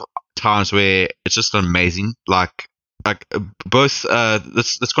lot of times where it's just amazing. Like both.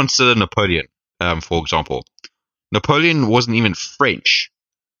 Let's consider Napoleon, for example. Napoleon wasn't even French,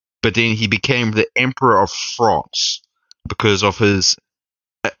 but then he became the Emperor of France because of his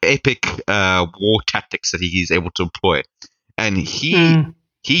epic war tactics that he's able to employ, and he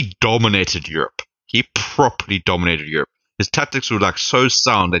dominated Europe. He properly dominated Europe. His tactics were like so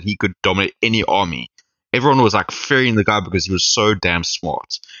sound that he could dominate any army. Everyone was like fearing the guy because he was so damn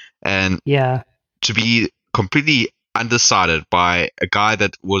smart. And to be completely undecided by a guy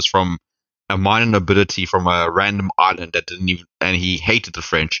that was from a minor nobility from a random island that didn't even, and he hated the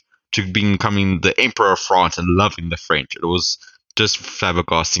French, to becoming the Emperor of France and loving the French. It was just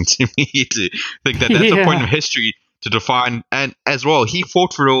flabbergasting to me to think that that's a point of history to define. And as well, he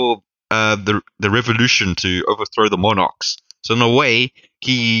fought for all the revolution to overthrow the monarchs. So in a way,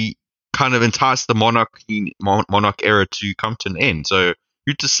 he kind of enticed the monarch era to come to an end. So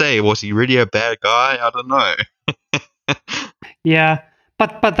who's to say, was he really a bad guy? I don't know. Yeah,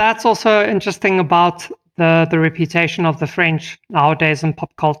 but that's also interesting about the reputation of the French nowadays in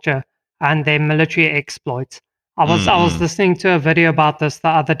pop culture and their military exploits. I was listening to a video about this the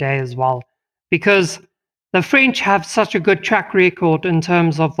other day as well, because the French have such a good track record in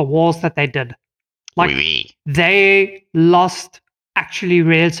terms of the wars that they did. Like, they lost actually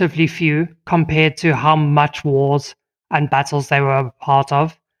relatively few compared to how much wars and battles they were a part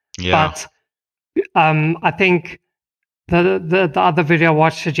of. Yeah. But I think the other video I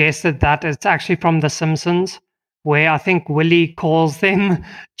watched suggested that it's actually from The Simpsons, where I think Willie calls them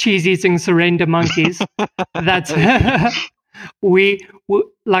cheese-eating surrender monkeys. That's we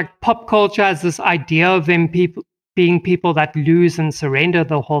like pop culture has this idea of them being people that lose and surrender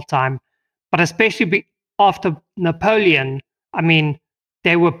the whole time, but especially after Napoleon, I mean,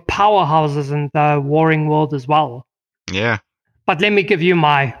 they were powerhouses in the warring world as well. Yeah. But let me give you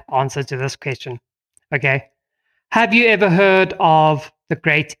my answer to this question. Okay. Have you ever heard of the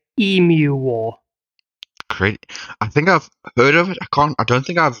Great Emu War? Great. I think I've heard of it. I don't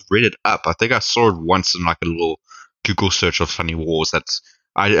think I've read it up. I think I saw it once in like a little Google search of funny wars that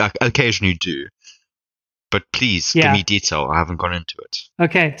I occasionally do. But please give me detail. I haven't gone into it.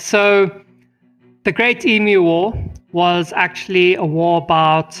 Okay, so the Great Emu War was actually a war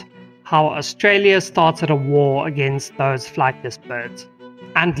about how Australia started a war against those flightless birds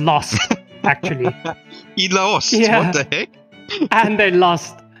and lost, actually. He lost? Yeah. What the heck? And they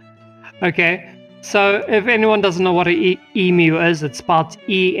lost. Okay. So if anyone doesn't know what an emu is, it's spelled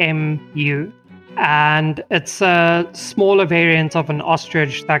EMU, and it's a smaller variant of an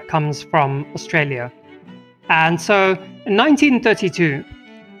ostrich that comes from Australia. And so in 1932,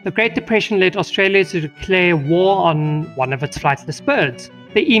 the Great Depression led Australia to declare war on one of its flightless birds,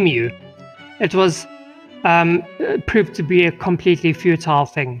 the emu. It was proved to be a completely futile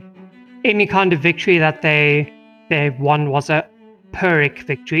thing. Any kind of victory that they won was a Pyrrhic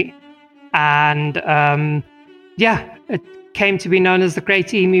victory. And it came to be known as the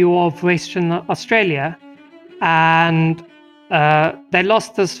Great Emu War of Western Australia. And they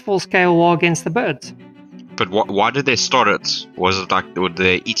lost this full-scale war against the birds. But why did they start it? Was it like were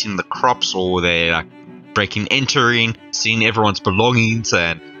they eating the crops, or were they like breaking, entering, seeing everyone's belongings,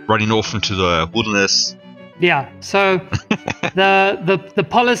 and running off into the wilderness? Yeah. So the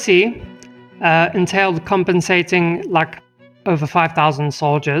policy entailed compensating like over 5,000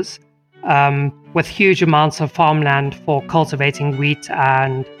 soldiers with huge amounts of farmland for cultivating wheat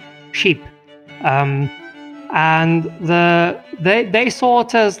and sheep. And they saw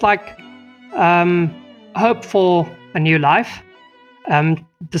it as like hope for a new life,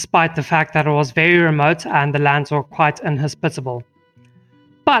 despite the fact that it was very remote and the lands were quite inhospitable.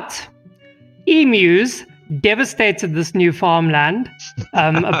 But emus devastated this new farmland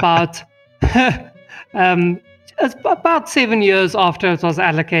about 7 years after it was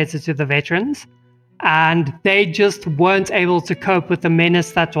allocated to the veterans, and they just weren't able to cope with the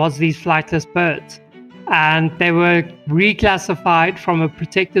menace that was these flightless birds. And they were reclassified from a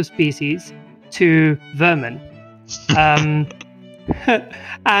protective species to vermin.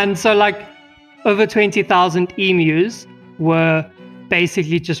 And so like over 20,000 emus were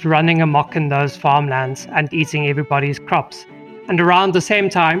basically just running amok in those farmlands and eating everybody's crops. And around the same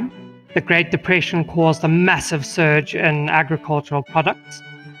time, the Great Depression caused a massive surge in agricultural products,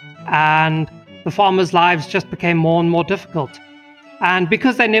 and the farmers' lives just became more and more difficult. And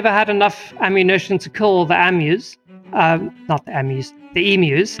because they never had enough ammunition to kill the emus, the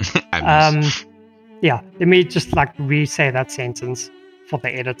emus. Yeah, let me just like re-say that sentence for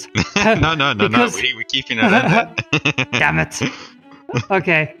the edit. No, we're keeping it in. Damn it.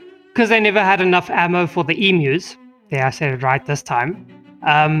 Okay, because they never had enough ammo for the emus. There, I said it right this time.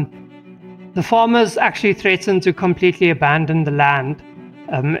 The farmers actually threatened to completely abandon the land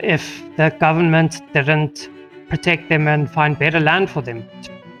if the government didn't protect them and find better land for them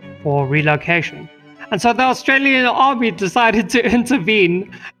for relocation. And so the Australian army decided to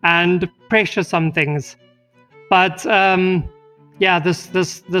intervene and pressure some things. But the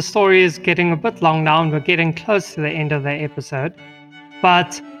story is getting a bit long now, and we're getting close to the end of the episode.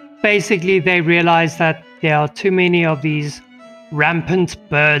 But basically, they realized that there are too many of these rampant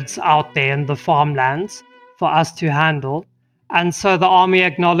birds out there in the farmlands for us to handle. And so the army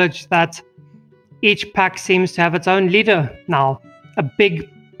acknowledged that each pack seems to have its own leader now, a big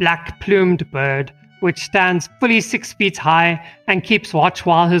black plumed bird which stands fully 6 feet high and keeps watch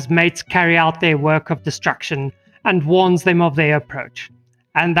while his mates carry out their work of destruction and warns them of their approach.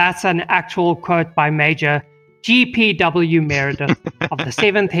 And that's an actual quote by Major G.P.W. Meredith of the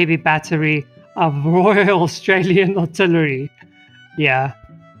 7th Heavy Battery of Royal Australian Artillery. Yeah.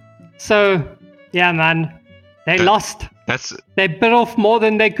 So, yeah, man, they lost. They bit off more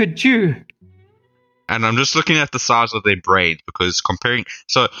than they could chew. And I'm just looking at the size of their brain, because comparing.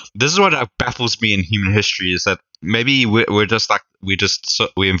 So this is what baffles me in human history, is that maybe we're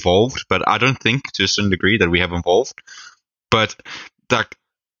evolved, but I don't think to a certain degree that we have evolved. But like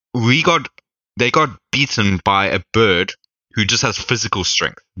they got beaten by a bird who just has physical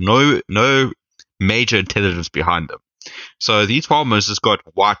strength, no major intelligence behind them. So these farmers just got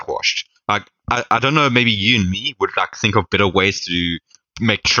whitewashed. Like I don't know, maybe you and me would like think of better ways to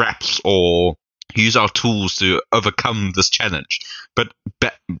make traps or use our tools to overcome this challenge. But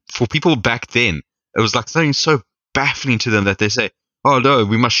for people back then, it was like something so baffling to them that they say, "Oh no,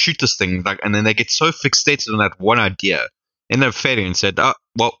 we must shoot this thing!" Like, and then they get so fixated on that one idea, and they're failing and said, "Oh,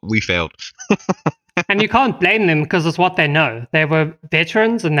 well, we failed." And you can't blame them, because it's what they know. They were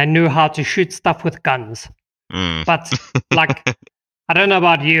veterans and they knew how to shoot stuff with guns. But like, I don't know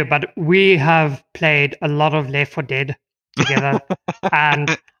about you, but we have played a lot of Left 4 Dead together,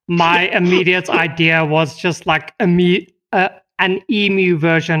 and my immediate idea was just like an emu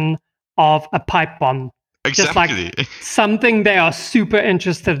version of a pipe bomb. Exactly. Just like something they are super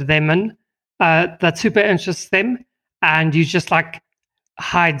interested in, that super interests them, and you just like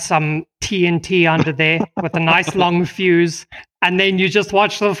hide some TNT under there with a nice long fuse, and then you just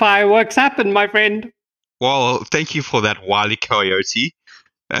watch the fireworks happen, my friend. Well, thank you for that, Wile E. Coyote.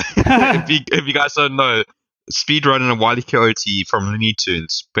 If you guys don't know, Speedrunner and Wile E. Coyote from Looney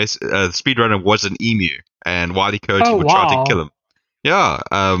Tunes. Speedrunner was an emu, and Wile E. Coyote would try to kill him. Yeah.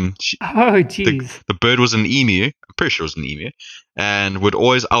 Jeez. The bird was an emu. I'm pretty sure it was an emu, and would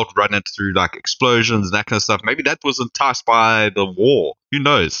always outrun it through like explosions and that kind of stuff. Maybe that was enticed by the war. Who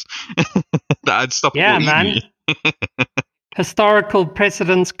knows? The unstoppable emu. Historical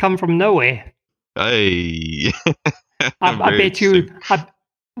precedents come from nowhere. Hey. I bet you.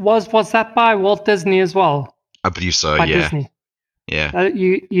 Was that by Walt Disney as well? I believe so. By yeah. Disney. Yeah.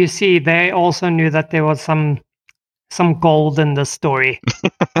 You see, they also knew that there was some gold in the story.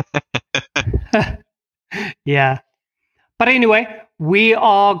 Yeah. But anyway, we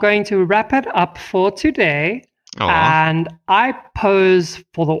are going to wrap it up for today. And I pose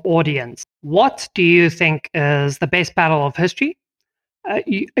for the audience, what do you think is the best battle of history?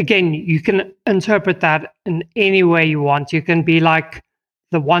 You can interpret that in any way you want. You can be like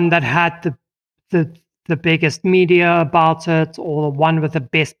the one that had the biggest media about it, or the one with the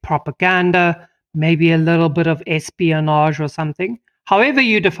best propaganda, maybe a little bit of espionage or something. However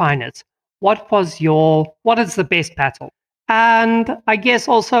you define it, what is the best battle? And I guess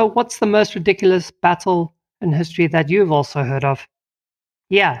also, what's the most ridiculous battle in history that you've also heard of?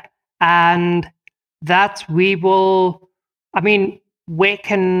 Yeah. And that where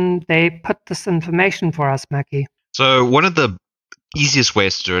can they put this information for us, Mackie? So one of the easiest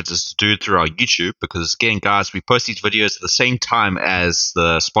ways to do it is to do it through our YouTube, because again, guys, we post these videos at the same time as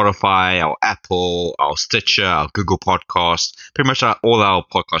the Spotify, our Apple, our Stitcher, our Google Podcast, pretty much all our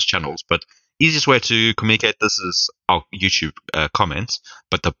podcast channels. But easiest way to communicate this is our YouTube comments.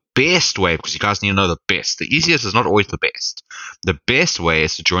 But the best way, because you guys need to know the best, the easiest is not always the best. The best way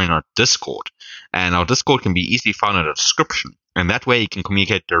is to join our Discord. And our Discord can be easily found in the description. And that way you can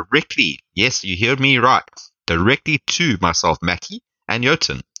communicate directly, yes, you heard me right, directly to myself, Mackie, and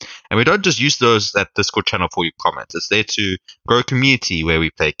Jotun. And we don't just use that Discord channel for your comments. It's there to grow a community where we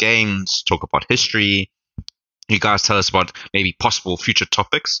play games, talk about history. You guys tell us about maybe possible future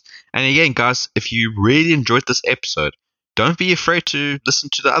topics. And again, guys, if you really enjoyed this episode, don't be afraid to listen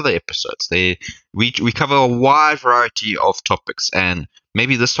to the other episodes. We cover a wide variety of topics, and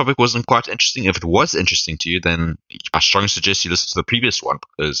maybe this topic wasn't quite interesting. If it was interesting to you, then I strongly suggest you listen to the previous one,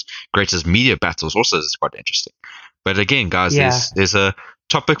 because Greatest Media Battles also is quite interesting. But again, guys, there's a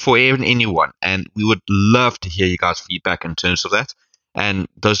topic for anyone, and we would love to hear you guys' feedback in terms of that. And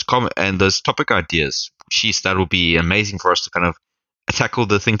those topic ideas, that will be amazing for us to kind of tackle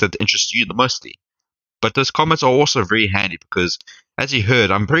the things that interest you the mostly. But those comments are also very handy, because, as you heard,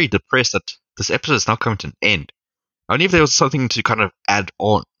 I'm very depressed that this episode is now coming to an end. Only if there was something to kind of add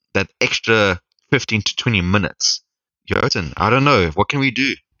on, that extra 15 to 20 minutes. Jotun, I don't know. What can we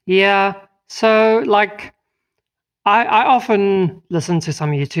do? Yeah, so, I often listen to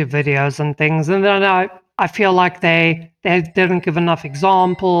some YouTube videos and things, and then I feel like they didn't give enough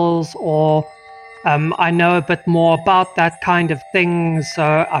examples, or I know a bit more about that kind of thing,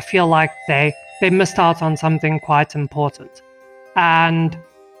 so I feel like they missed out on something quite important. And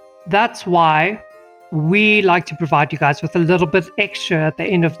that's why we like to provide you guys with a little bit extra at the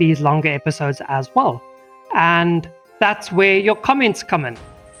end of these longer episodes as well. And that's where your comments come in.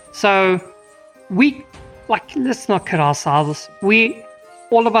 So let's not kid ourselves.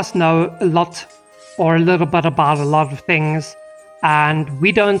 All of us know a lot or a little bit about a lot of things, and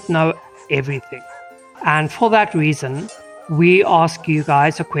we don't know everything. And for that reason, we ask you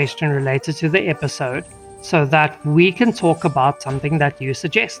guys a question related to the episode, so that we can talk about something that you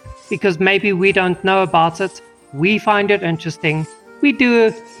suggest. Because maybe we don't know about it, we find it interesting, we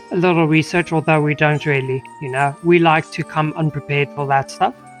do a little research, although we don't really, we like to come unprepared for that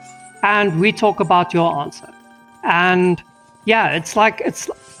stuff. And we talk about your answer. And yeah, it's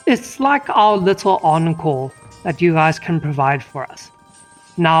like our little on-call that you guys can provide for us.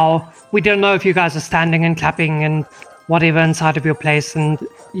 Now, we don't know if you guys are standing and clapping and whatever inside of your place and,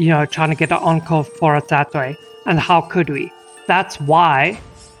 trying to get an encore for it that way. And how could we? That's why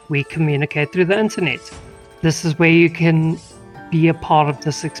we communicate through the internet. This is where you can be a part of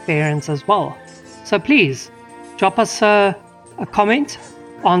this experience as well. So please, drop us a comment,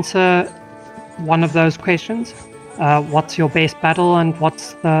 answer one of those questions. What's your best battle, and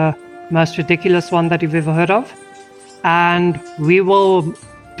what's the most ridiculous one that you've ever heard of? And we will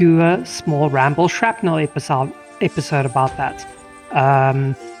do a small Ramble Shrapnel episode about that.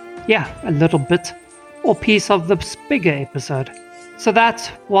 A little bit or piece of the bigger episode. So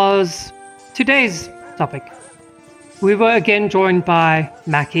that was today's topic. We were again joined by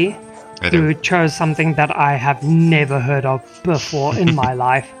Mackie, who chose something that I have never heard of before in my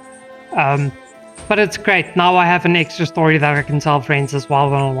life. But it's great. Now I have an extra story that I can tell friends as well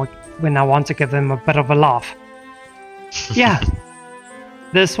when I want to give them a bit of a laugh. Yeah.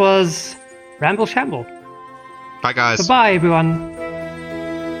 This was Ramble Shamble. Bye, guys. Goodbye, everyone.